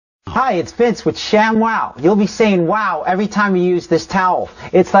Hi, it's Vince with ShamWow. You'll be saying wow every time you use this towel.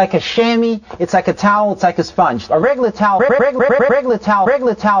 It's like a chamois, it's like a towel, it's like a sponge. A regular towel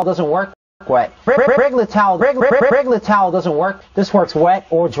doesn't work wet. Regular towel doesn't work. This works wet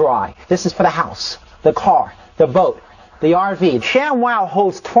or dry. This is for the house, the car, the boat, the RV. ShamWow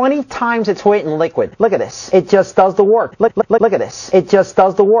holds 20 times its weight in liquid. Look at this. It just does the work. Look at this. It just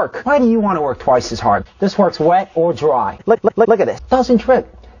does the work. Why do you want to work twice as hard? This works wet or dry. Look at this. Doesn't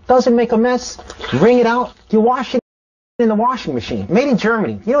drip. Doesn't make a mess. Wring it out. You wash it in the washing machine. Made in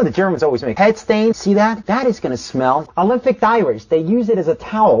Germany. You know the Germans always make head stains. See that? That is going to smell. Olympic divers, they use it as a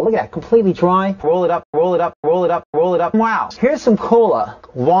towel. Look at that. Completely dry. Roll it up, roll it up, roll it up, roll it up. Wow. Here's some cola.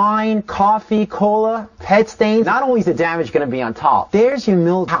 Wine, coffee, cola, head stains. Not only is the damage going to be on top, there's your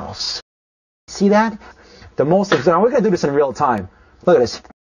mill house. See that? The most of we're going to do this in real time. Look at this.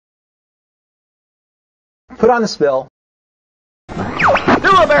 Put on the spill.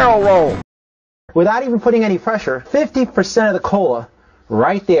 Do a barrel roll. Without even putting any pressure, 50% of the cola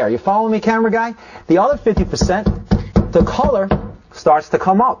right there. You follow me, camera guy? The other 50%, the color starts to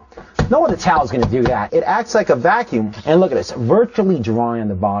come up. No other towel is going to do that. It acts like a vacuum. And look at this, virtually dry on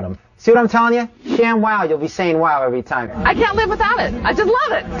the bottom. See what I'm telling you? ShamWow, you'll be saying wow every time. I can't live without it. I just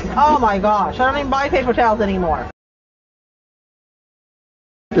love it. Oh my gosh, I don't even buy paper towels anymore.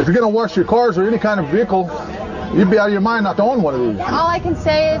 If you're going to wash your cars or any kind of vehicle, you'd be out of your mind not to own one of these. All I can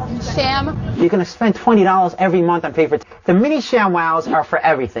say is sham. You're going to spend $20 every month on paper. The mini ShamWows are for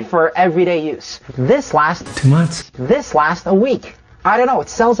everything, for everyday use. This lasts 2 months. This lasts a week. I don't know, it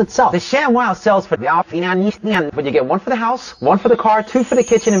sells itself. The ShamWow sells for but you get one for the house, one for the car, 2 for the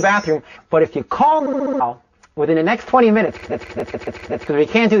kitchen and bathroom. But if you call now, within the next 20 minutes, because we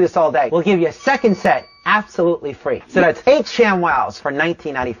can't do this all day, we'll give you a second set absolutely free. So that's 8 ShamWows for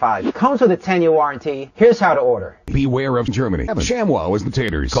 $19.95. Comes with a 10-year warranty. Here's how to order. Beware of Germany. ShamWow is the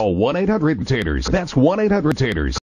taters. Call 1-800-taters. That's 1-800-taters.